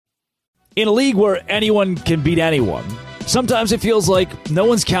In a league where anyone can beat anyone, sometimes it feels like no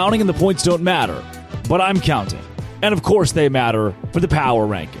one's counting and the points don't matter. But I'm counting. And of course they matter for the power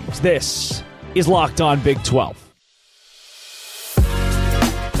rankings. This is Locked On Big 12.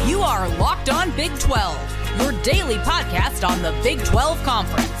 You are Locked On Big 12, your daily podcast on the Big 12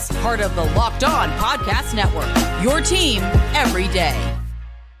 Conference. Part of the Locked On Podcast Network, your team every day.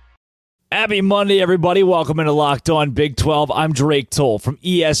 Happy Monday, everybody. Welcome into Locked On Big 12. I'm Drake Toll from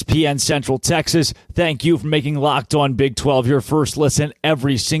ESPN Central Texas. Thank you for making Locked On Big 12 your first listen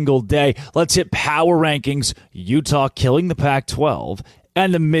every single day. Let's hit power rankings, Utah killing the Pac-12,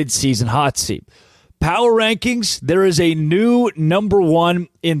 and the midseason hot seat. Power rankings, there is a new number one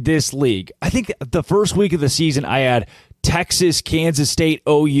in this league. I think the first week of the season I had Texas, Kansas State,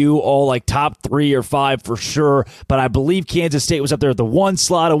 OU, all like top 3 or 5 for sure. But I believe Kansas State was up there at the 1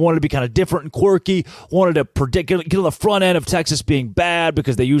 slot. I wanted to be kind of different and quirky. Wanted to predict, get on the front end of Texas being bad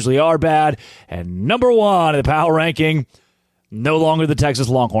because they usually are bad. And number one in the power ranking, no longer the Texas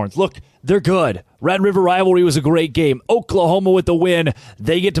Longhorns. Look, they're good. Red River rivalry was a great game. Oklahoma with the win.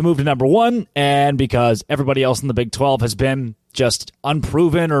 They get to move to number one. And because everybody else in the Big 12 has been just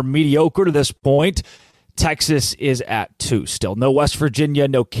unproven or mediocre to this point, Texas is at 2 still. No West Virginia,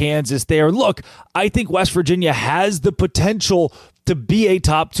 no Kansas there. Look, I think West Virginia has the potential to be a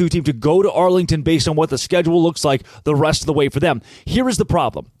top 2 team, to go to Arlington based on what the schedule looks like the rest of the way for them. Here is the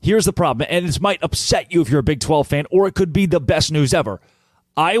problem. Here's the problem, and this might upset you if you're a Big 12 fan, or it could be the best news ever.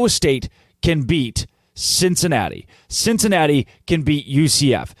 Iowa State can beat Cincinnati. Cincinnati can beat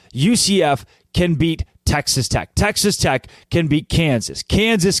UCF. UCF can beat Texas Tech. Texas Tech can beat Kansas.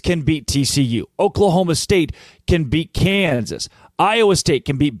 Kansas can beat TCU. Oklahoma State can beat Kansas. Iowa State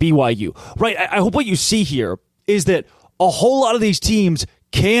can beat BYU. Right? I hope what you see here is that a whole lot of these teams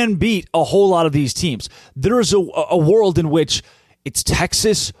can beat a whole lot of these teams. There is a world in which it's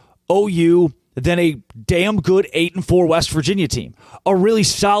Texas, OU, then a damn good 8-4 West Virginia team, a really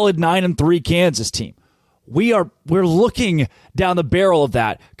solid 9-3 Kansas team. We're looking down the barrel of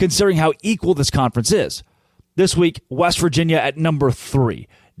that, considering how equal this conference is. This week, West Virginia at number 3.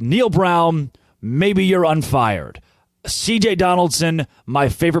 Neil Brown, maybe you're unfired. CJ Donaldson, my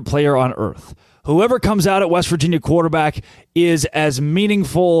favorite player on earth. Whoever comes out at West Virginia quarterback is as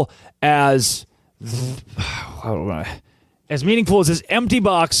meaningful as this empty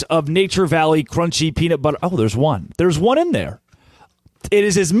box of Nature Valley crunchy peanut butter. Oh, there's one. There's one in there. It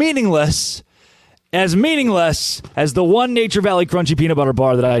is as meaningless as the one Nature Valley crunchy peanut butter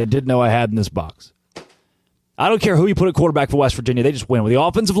bar that I didn't know I had in this box. I don't care who you put at quarterback for West Virginia. They just win with the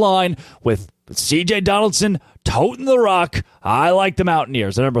offensive line, with C.J. Donaldson toting the rock. I like the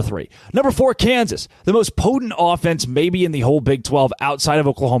Mountaineers at number 3. Number 4, Kansas, the most potent offense maybe in the whole Big 12 outside of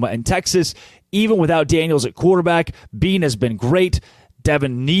Oklahoma and Texas. Even without Daniels at quarterback, Bean has been great.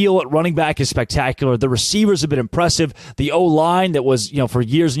 Devin Neal at running back is spectacular. The receivers have been impressive. The O-line that was, for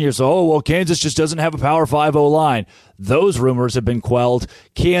years and years, Kansas just doesn't have a Power 5 O-line. Those rumors have been quelled.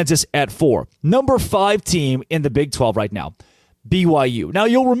 Kansas at 4. Number 5 team in the Big 12 right now, BYU. Now,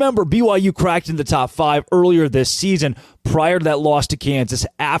 you'll remember BYU cracked in the top 5 earlier this season prior to that loss to Kansas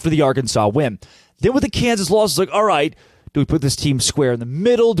after the Arkansas win. Then with the Kansas loss, it's like, all right, do we put this team square in the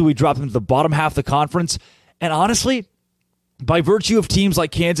middle? Do we drop them to the bottom half of the conference? And honestly, by virtue of teams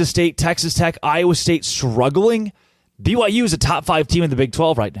like Kansas State, Texas Tech, Iowa State struggling, BYU is a top 5 team in the Big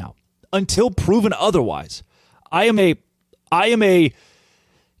 12 right now, until proven otherwise. I am a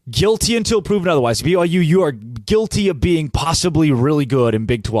guilty until proven otherwise. BYU, you are guilty of being possibly really good in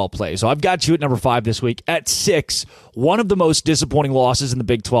Big 12 play. So I've got you at number 5 this week. At 6, one of the most disappointing losses in the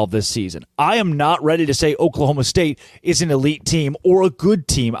Big 12 this season. I am not ready to say Oklahoma State is an elite team or a good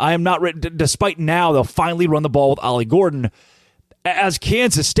team. I am not ready, despite now they'll finally run the ball with Ollie Gordon. As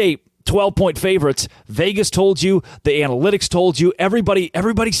Kansas State, 12-point favorites, Vegas told you, the analytics told you,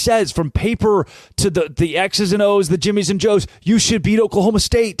 everybody says from paper to the X's and O's, the Jimmies and Joes, you should beat Oklahoma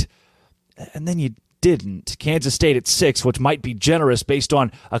State. And then you didn't. Kansas State at 6, which might be generous based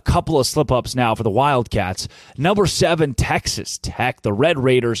on a couple of slip-ups now for the Wildcats. Number 7, Texas Tech, the Red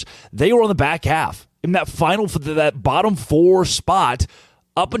Raiders. They were on the back half in that final for that bottom 4 spot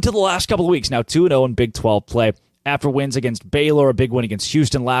up until the last couple of weeks. Now 2-0 in Big 12 play. After wins against Baylor, a big win against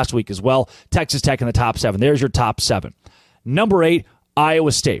Houston last week as well. Texas Tech in the top 7. There's your top 7. Number 8,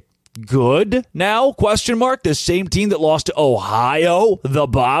 Iowa State. Good now? Question mark. The same team that lost to Ohio, the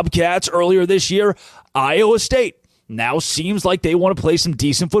Bobcats, earlier this year. Iowa State now seems like they want to play some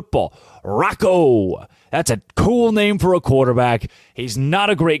decent football. Rocco. That's a cool name for a quarterback. He's not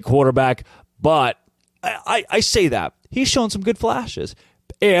a great quarterback, but I say that. He's shown some good flashes.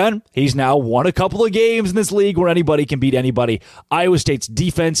 And he's now won a couple of games in this league where anybody can beat anybody. Iowa State's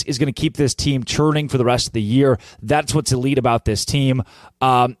defense is going to keep this team churning for the rest of the year. That's what's elite about this team.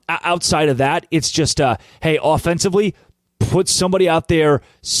 Outside of that, it's just, hey, offensively, put somebody out there,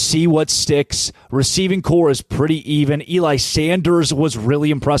 see what sticks. Receiving core is pretty even. Eli Sanders was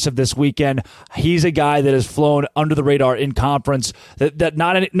really impressive this weekend. He's a guy that has flown under the radar in conference.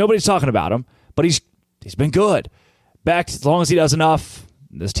 Nobody's talking about him, but he's been good. Back as long as he does enough,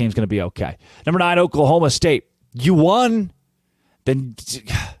 this team's going to be okay. Number 9, Oklahoma State. You won. Then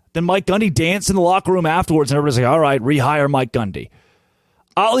Mike Gundy danced in the locker room afterwards, and everybody's like, all right, rehire Mike Gundy.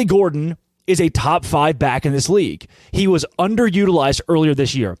 Ollie Gordon is a top 5 back in this league. He was underutilized earlier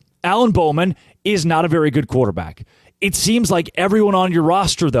this year. Alan Bowman is not a very good quarterback. It seems like everyone on your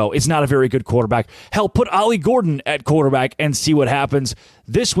roster, though, is not a very good quarterback. Hell, put Ollie Gordon at quarterback and see what happens.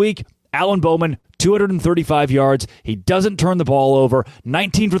 This week, Alan Bowman, 235 yards. He doesn't turn the ball over.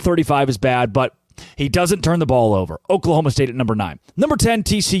 19 for 35 is bad, but he doesn't turn the ball over. Oklahoma State at number 9. Number 10,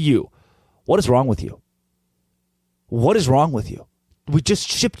 TCU. What is wrong with you? What is wrong with you? We just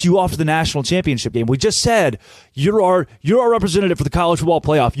shipped you off to the national championship game. We just said you're our representative for the college football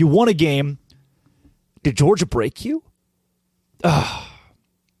playoff. You won a game. Did Georgia break you?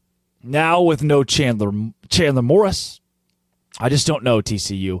 Now with no Chandler Morris, I just don't know,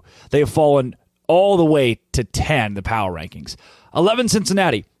 TCU. They have fallen all the way to 10, the power rankings. 11,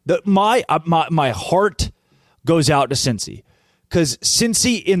 Cincinnati. My heart goes out to Cincy because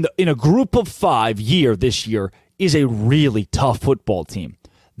Cincy in a group of 5 this year is a really tough football team.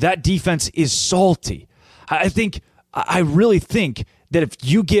 That defense is salty. I really think that if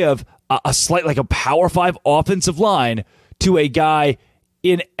you give a slight, like a Power 5 offensive line to a guy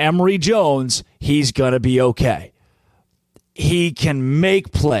in Emory Jones, he's going to be okay. He can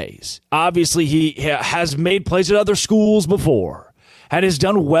make plays. Obviously, he has made plays at other schools before and has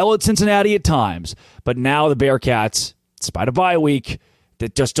done well at Cincinnati at times. But now the Bearcats, despite a bye week,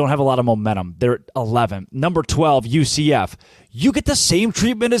 that just don't have a lot of momentum. They're at 11. Number 12, UCF. You get the same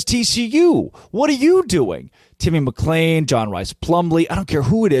treatment as TCU. What are you doing? Timmy McClain, John Rice Plumlee, I don't care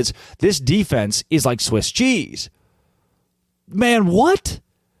who it is. This defense is like Swiss cheese. Man, what?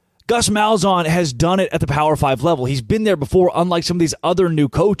 Gus Malzahn has done it at the Power 5 level. He's been there before, unlike some of these other new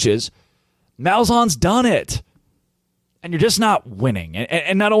coaches. Malzahn's done it. And you're just not winning.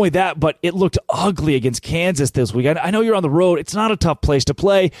 And not only that, but it looked ugly against Kansas this weekend. I know you're on the road. It's not a tough place to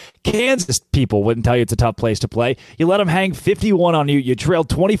play. Kansas people wouldn't tell you it's a tough place to play. You let them hang 51 on you. You trailed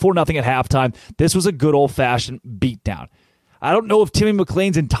 24-0 at halftime. This was a good old-fashioned beatdown. I don't know if Timmy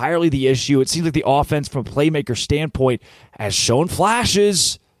McClain's entirely the issue. It seems like the offense from a playmaker standpoint has shown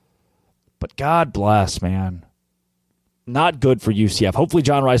flashes. But God bless, man. Not good for UCF. Hopefully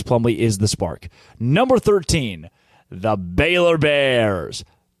John Rice Plumlee is the spark. Number 13, the Baylor Bears.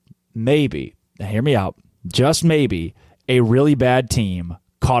 Maybe, hear me out, just maybe, a really bad team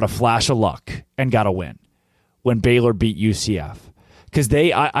caught a flash of luck and got a win when Baylor beat UCF. Because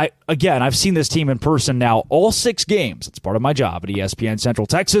I've seen this team in person now all 6 games. It's part of my job at ESPN Central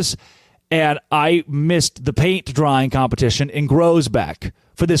Texas. And I missed the paint drying competition in Groesbeck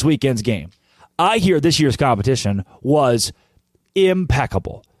for this weekend's game. I hear this year's competition was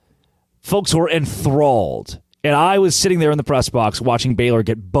impeccable. Folks were enthralled. And I was sitting there in the press box watching Baylor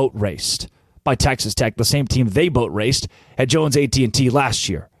get boat raced by Texas Tech, the same team they boat raced at Jones AT&T last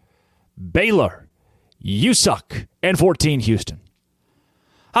year. Baylor, you suck. And 14, Houston.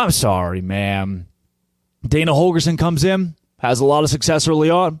 I'm sorry, man. Dana Holgerson comes in, has a lot of success early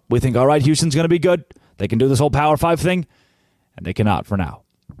on. We think, all right, Houston's going to be good. They can do this whole Power 5 thing. And they cannot for now.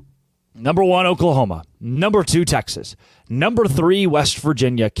 Number 1, Oklahoma. Number 2, Texas. Number 3, West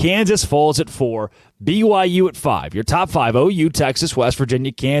Virginia. Kansas falls at 4. BYU at 5. Your top 5, OU, Texas, West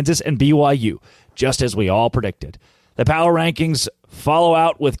Virginia, Kansas, and BYU, just as we all predicted. The power rankings follow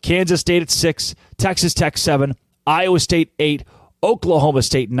out with Kansas State at 6, Texas Tech 7, Iowa State 8, Oklahoma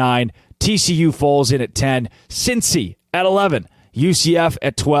State 9, TCU falls in at 10, Cincy at 11, UCF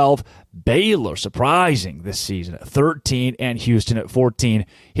at 12, Baylor surprising this season at 13, and Houston at 14.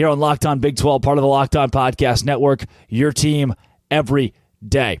 Here on Locked On Big 12, part of the Locked On Podcast Network, your team every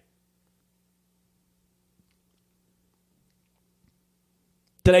day.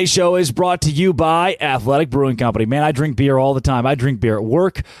 Today's show is brought to you by Athletic Brewing Company. Man, I drink beer all the time. I drink beer at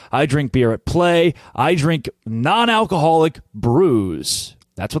work. I drink beer at play. I drink non-alcoholic brews.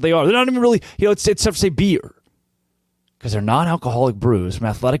 That's what they are. They're not even really, it's tough to say beer because they're non-alcoholic brews from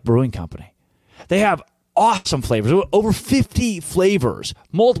Athletic Brewing Company. They have awesome flavors, over 50 flavors,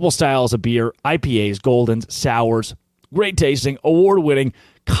 multiple styles of beer, IPAs, Goldens, sours, great tasting, award-winning,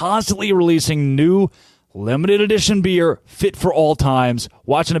 constantly releasing new Limited edition beer, fit for all times,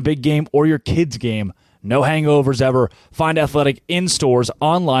 watching a big game or your kid's game. No hangovers ever. Find Athletic in stores,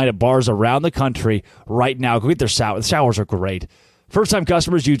 online at bars around the country right now. Go get their sours. The sours are great. First-time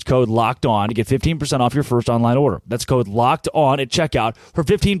customers use code LOCKEDON to get 15% off your first online order. That's code LOCKEDON at checkout for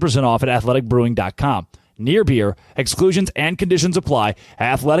 15% off at athleticbrewing.com. Near beer, exclusions and conditions apply.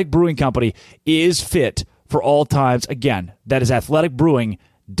 Athletic Brewing Company is fit for all times. Again, that is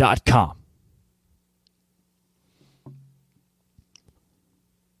athleticbrewing.com.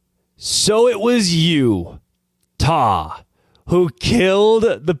 So it was you, Ta, who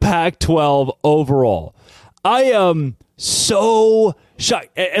killed the Pac-12 overall. I am so shocked.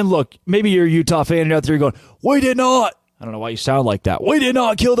 And look, maybe you're a Utah fan out there going, we did not. I don't know why you sound like that. We did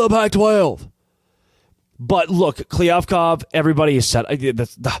not kill the Pac-12. But look, Kliavkov, everybody is set.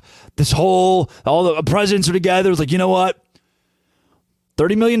 This whole, all the presidents are together. It's like, you know what?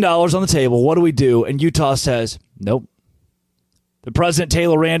 $30 million on the table. What do we do? And Utah says, nope. The president,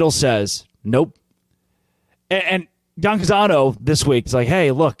 Taylor Randall, says, nope. And Don Casano this week is like, hey,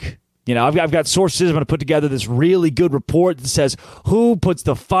 look, you know, I've got sources. I'm going to put together this really good report that says who puts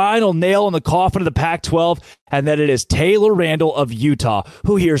the final nail in the coffin of the Pac-12, and that it is Taylor Randall of Utah,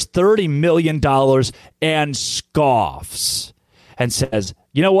 who hears $30 million and scoffs and says,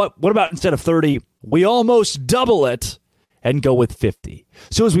 you know what? What about instead of 30, we almost double it and go with 50.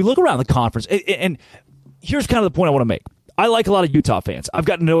 So as we look around the conference, and here's kind of the point I want to make. I like a lot of Utah fans. I've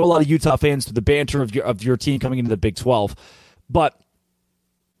gotten to know a lot of Utah fans through the banter of your team coming into the Big 12. But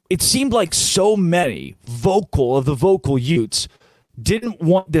it seemed like so many vocal Utes didn't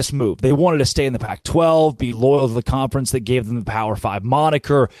want this move. They wanted to stay in the Pac-12, be loyal to the conference that gave them the Power 5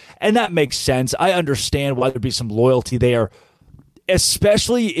 moniker. And that makes sense. I understand why there'd be some loyalty there,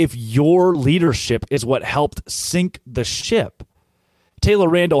 especially if your leadership is what helped sink the ship. Taylor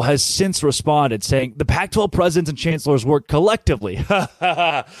Randall has since responded, saying, the Pac-12 presidents and chancellors work collectively.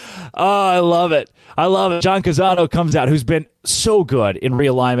 Oh, I love it. I love it. John Casano comes out, who's been so good in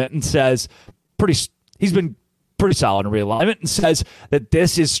realignment, and says, he's been pretty solid in realignment, and says that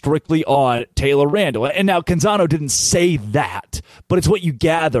this is strictly on Taylor Randall. And now Casano didn't say that, but it's what you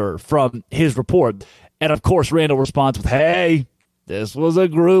gather from his report. And, of course, Randall responds with, hey, this was a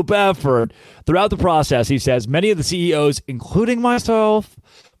group effort. Throughout the process, he says, many of the CEOs, including myself,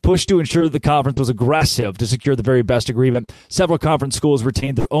 pushed to ensure that the conference was aggressive to secure the very best agreement. Several conference schools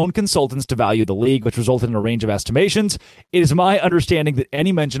retained their own consultants to value the league, which resulted in a range of estimations. It is my understanding that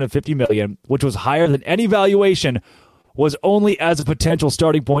any mention of $50 million, which was higher than any valuation, was only as a potential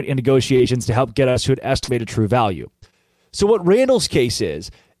starting point in negotiations to help get us to an estimated true value. So what Randall's case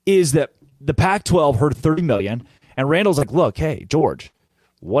is that the Pac-12 heard $30 million, and Randall's like, look, hey, George,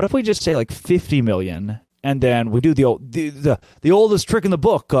 what if we just say like $50 million, and then we do the oldest trick in the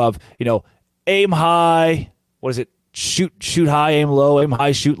book of, you know, aim high, what is it? Shoot high, aim low, aim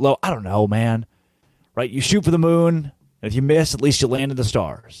high, shoot low. I don't know, man. Right? You shoot for the moon, and if you miss, at least you land in the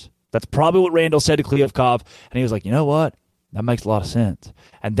stars. That's probably what Randall said to Kliavkov, and he was like, you know what? That makes a lot of sense.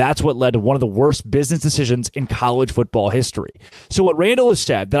 And that's what led to one of the worst business decisions in college football history. So what Randall has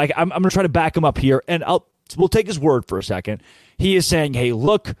said, that I'm going to try to back him up here, and we'll take his word for a second. He is saying, hey,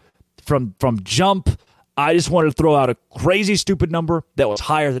 look, from jump, I just wanted to throw out a crazy, stupid number that was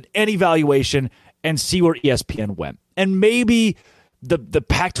higher than any valuation and see where ESPN went. And maybe the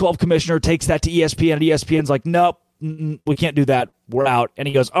Pac-12 commissioner takes that to ESPN, and ESPN's like, nope, we can't do that. We're out. And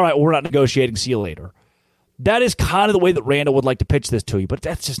he goes, all right, well, we're not negotiating. See you later. That is kind of the way that Randall would like to pitch this to you, but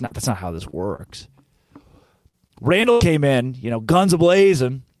that's not how this works. Randall came in, you know, guns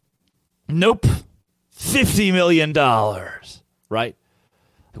a-blazing. Nope. $50 million, right?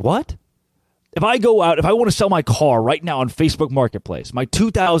 What? If I go out, if I want to sell my car right now on Facebook Marketplace, my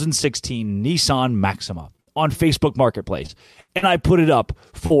 2016 Nissan Maxima on Facebook Marketplace, and I put it up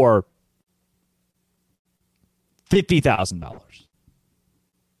for $50,000,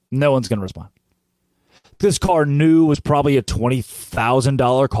 no one's going to respond. This car new was probably a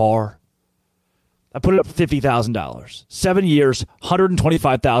 $20,000 car. I put it up for $50,000. 7 years,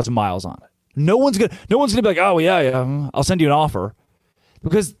 125,000 miles on it. No one's gonna be like, oh yeah, I'll send you an offer,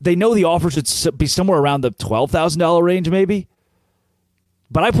 because they know the offer should be somewhere around the $12,000 range, maybe.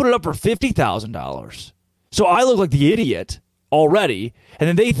 But I put it up for $50,000, so I look like the idiot already. And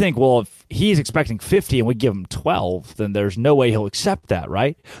then they think, well, if he's expecting 50 and we give him 12, then there's no way he'll accept that,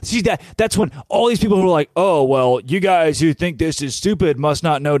 right? See, that's when all these people who are like, oh, well, you guys who think this is stupid must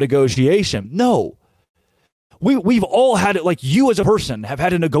not know negotiation. No. We've all had it, like you as a person have had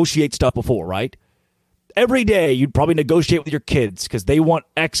to negotiate stuff before, right? Every day you'd probably negotiate with your kids because they want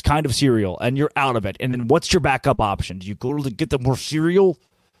X kind of cereal and you're out of it. And then what's your backup option? Do you go to get them more cereal?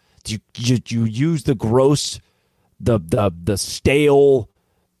 You use the gross, the stale,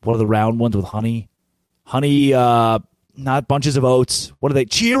 what are the round ones with honey? Honey, not bunches of oats. What are they?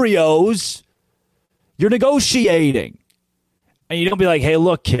 Cheerios. You're negotiating. And you don't be like, hey,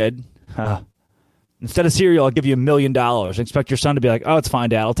 look, kid, instead of cereal, I'll give you $1 million. Expect your son to be like, oh, it's fine,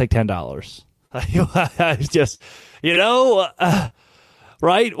 Dad. I'll take $10. It's just,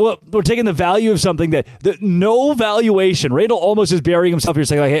 right? Well, we're taking the value of something that no valuation. Randall almost is burying himself here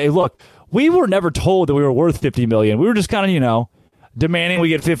saying, like, hey, look, we were never told that we were worth $50 million. We were just kind of, demanding we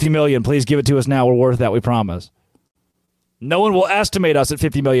get $50 million. Please give it to us now. We're worth that. We promise. No one will estimate us at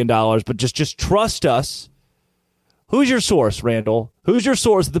 $50 million, but just trust us. Who's your source, Randall? Who's your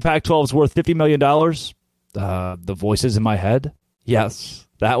source that the Pac-12 is worth $50 million? The voices in my head? Yes,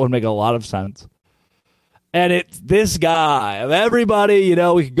 that would make a lot of sense. And it's this guy. Of everybody,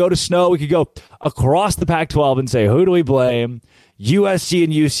 we could go to Snow. We could go across the Pac-12 and say, who do we blame? USC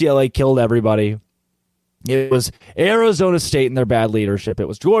and UCLA killed everybody. It was Arizona State and their bad leadership. It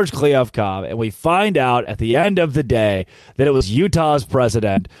was George Kliavkoff. And we find out at the end of the day that it was Utah's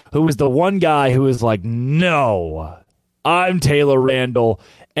president who was the one guy who was like, no, I'm Taylor Randall,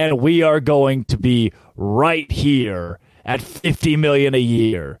 and we are going to be right here at $50 million a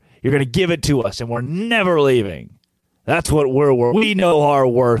year. You're going to give it to us, and we're never leaving. That's what we're worth. We know our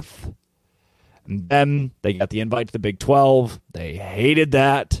worth. And then they got the invite to the Big 12. They hated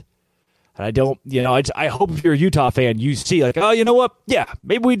that. And I don't, I hope if you're a Utah fan, you see like, oh, you know what? Yeah,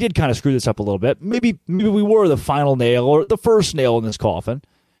 maybe we did kind of screw this up a little bit. Maybe we were the final nail or the first nail in this coffin.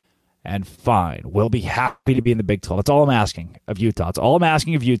 And fine, we'll be happy to be in the Big 12. That's all I'm asking of Utah. It's all I'm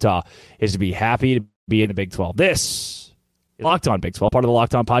asking of Utah is to be happy to be in the Big 12. This is Locked On Big 12, part of the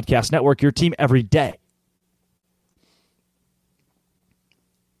Locked On Podcast Network, your team every day.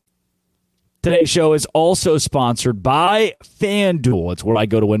 Today's show is also sponsored by FanDuel. It's where I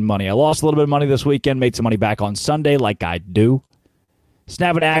go to win money. I lost a little bit of money this weekend, made some money back on Sunday like I do.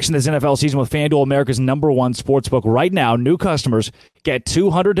 Snap into action this NFL season with FanDuel, America's #1 sportsbook. Right now, new customers get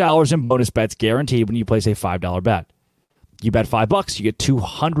 $200 in bonus bets guaranteed when you place a $5 bet. You bet $5, you get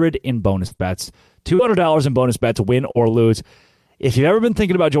 $200 in bonus bets. $200 in bonus bets, win or lose. If you've ever been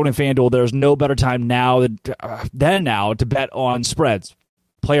thinking about joining FanDuel, there's no better time now than now to bet on spreads,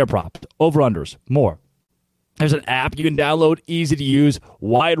 player props, over-unders, more. There's an app you can download, easy to use,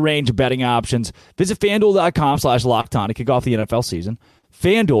 wide range of betting options. Visit FanDuel.com/LockedOn to kick off the NFL season.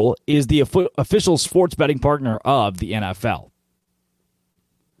 FanDuel is the official sports betting partner of the NFL.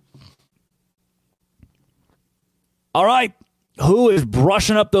 All right, who is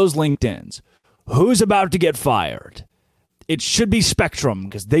brushing up those LinkedIns? Who's about to get fired? It should be Spectrum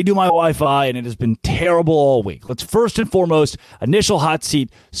because they do my Wi-Fi and it has been terrible all week. Let's first and foremost, initial hot seat,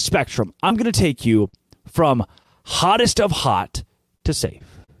 Spectrum. I'm going to take you from hottest of hot to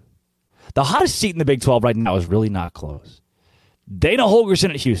safe. The hottest seat in the Big 12 right now is really not close. Dana Holgorsen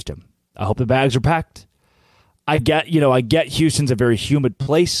at Houston. I hope the bags are packed. I get Houston's a very humid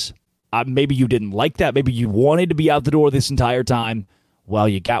place. Maybe you didn't like that. Maybe you wanted to be out the door this entire time. Well,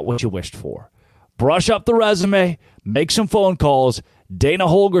 you got what you wished for. Brush up the resume, make some phone calls. Dana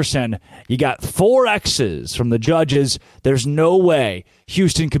Holgorsen, you got 4 X's from the judges. There's no way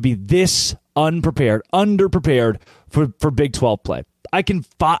Houston could be this underprepared for Big 12 play. I can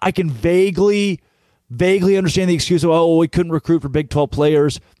vaguely understand the excuse of, we couldn't recruit for Big 12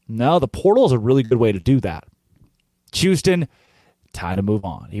 players. No, the portal is a really good way to do that. Houston, time to move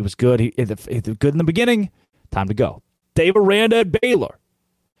on. He was good. He was good in the beginning. Time to go. Dave Aranda at Baylor.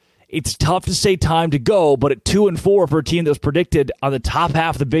 It's tough to say time to go, but at 2-4 for a team that was predicted on the top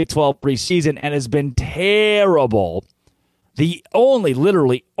half of the Big 12 preseason and has been terrible. The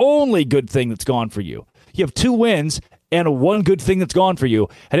literally only good thing that's gone for you. You have 2 wins and one good thing that's gone for you,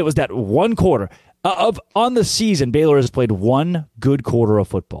 and it was that one quarter. On the season, Baylor has played one good quarter of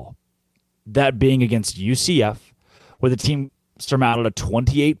football. That being against UCF, where the team surmounted a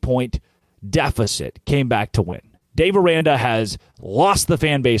 28-point deficit, came back to win. Dave Aranda has lost the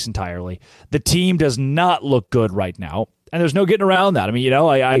fan base entirely. The team does not look good right now, and there's no getting around that. I mean,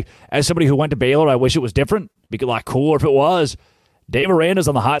 I as somebody who went to Baylor, I wish it was different. It'd be a lot cooler if it was. Dave Aranda's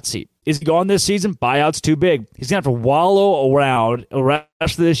on the hot seat. Is he gone this season? Buyout's too big. He's going to have to wallow around the rest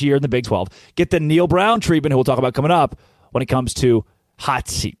of this year in the Big 12. Get the Neil Brown treatment, who we'll talk about coming up, when it comes to hot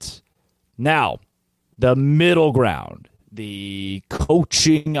seats. Now, the middle ground. The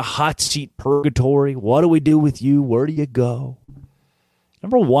coaching hot seat purgatory. What do we do with you? Where do you go?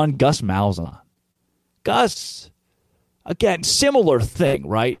 Number 1, Gus Malzahn. Gus, again, similar thing,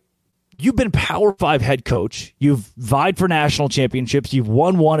 right? You've been Power 5 head coach. You've vied for national championships. You've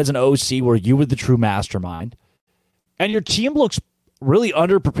won one as an OC where you were the true mastermind. And your team looks really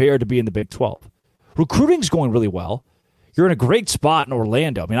underprepared to be in the Big 12. Recruiting's going really well. You're in a great spot in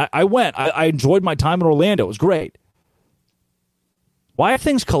Orlando. I mean, I enjoyed my time in Orlando. It was great. Why have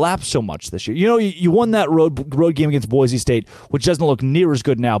things collapsed so much this year? You know, you won that road game against Boise State, which doesn't look near as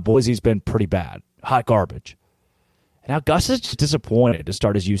good now. Boise's been pretty bad. Hot garbage. And now Gus is just disappointed to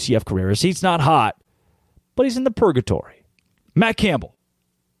start his UCF career. His seat's not hot, but he's in the purgatory. Matt Campbell.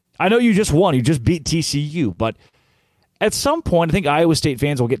 I know you just won. You just beat TCU, but at some point, I think Iowa State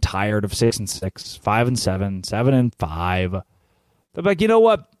fans will get tired of 6-6, 5-7, 7-5. They're like, you know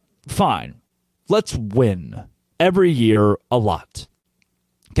what? Fine. Let's win every year a lot.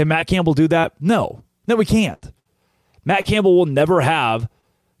 Can Matt Campbell do that? No. No, we can't. Matt Campbell will never have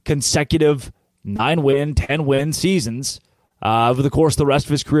consecutive 9-win, 10-win seasons over the course of the rest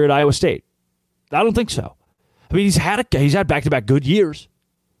of his career at Iowa State. I don't think so. I mean, he's had back-to-back good years,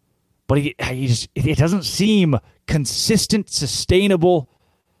 but it doesn't seem consistent, sustainable.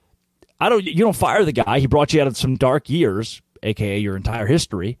 You don't fire the guy. He brought you out of some dark years, aka your entire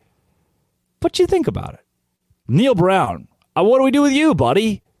history. But you think about it. Neil Brown, what do we do with you,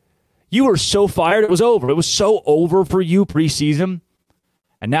 buddy? You were so fired, it was over. It was so over for you preseason,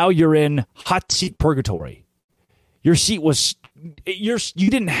 and now you're in hot seat purgatory. Your seat was you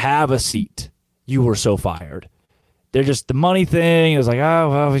didn't have a seat. You were so fired. They're just the money thing. It was like, oh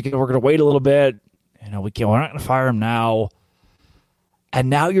well, we're going to wait a little bit. You know, we're not going to fire him now. And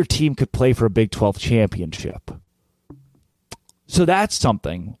now your team could play for a Big 12 championship. So that's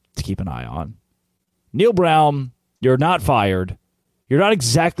something to keep an eye on. Neil Brown, you're not fired. You're not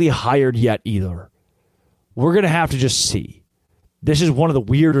exactly hired yet either. We're going to have to just see. This is one of the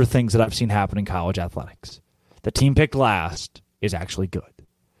weirder things that I've seen happen in college athletics. The team picked last is actually good.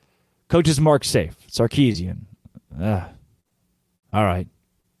 Coaches mark safe. Sarkisian. All right.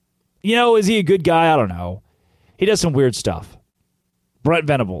 You know, is he a good guy? I don't know. He does some weird stuff. Brent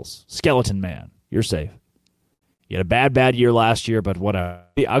Venables, Skeleton Man. You're safe. You had a bad year last year, but whatever.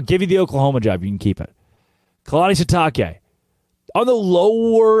 I'll give you the Oklahoma job. You can keep it. Kalani Sitake. On the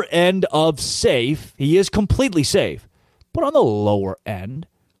lower end of safe, he is completely safe. But on the lower end,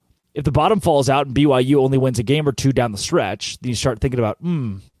 if the bottom falls out and BYU only wins a game or two down the stretch, then you start thinking about,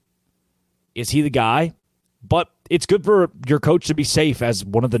 is he the guy? But it's good for your coach to be safe as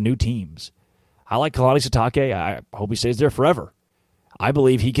one of the new teams. I like Kalani Sitake. I hope he stays there forever. I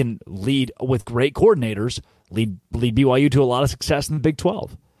believe he can lead with great coordinators, lead BYU to a lot of success in the Big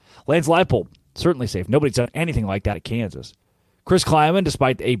 12. Lance Leipold, certainly safe. Nobody's done anything like that at Kansas. Chris Kleiman,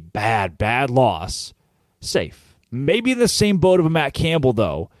 despite a bad loss, safe. Maybe in the same boat of a Matt Campbell,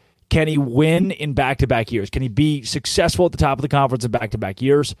 though. Can he win in back-to-back years? Can he be successful at the top of the conference in back-to-back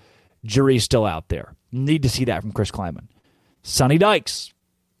years? Jury's still out there. Need to see that from Chris Kleiman. Sonny Dykes,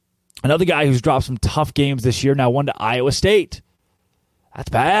 another guy who's dropped some tough games this year, now won to Iowa State. That's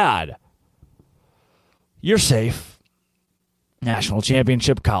bad. You're safe. National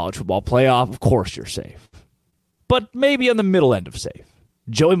championship, college football playoff, of course you're safe. But maybe on the middle end of safe.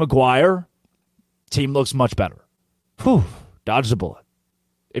 Joey McGuire, team looks much better. Whew, dodged a bullet.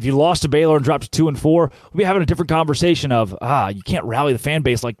 If you lost to Baylor and dropped to 2-4, we'll be having a different conversation of, you can't rally the fan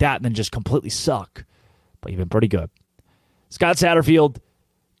base like that and then just completely suck. But you've been pretty good. Scott Satterfield,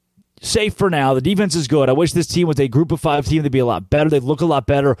 safe for now. The defense is good. I wish this team was a group of 5 team. They'd be a lot better. They'd look a lot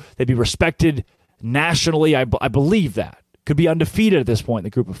better. They'd be respected nationally. I believe that. Could be undefeated at this point in the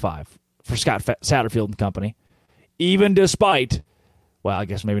group of 5 for Scott Satterfield and company. Even despite, well, I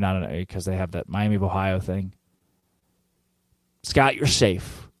guess maybe not because they have that Miami of Ohio thing. Scott, you're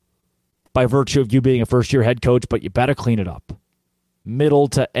safe by virtue of you being a first-year head coach, but you better clean it up. Middle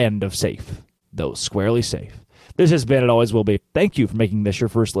to end of safe, though squarely safe. This has been and always will be. Thank you for making this your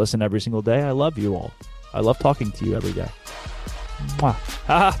first listen every single day. I love you all. I love talking to you every day. Mwah.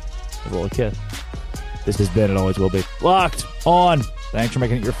 Ha ha. A little kiss. This has been and always will be Locked On. Thanks for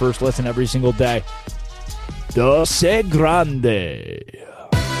making it your first listen every single day. Dose Grande.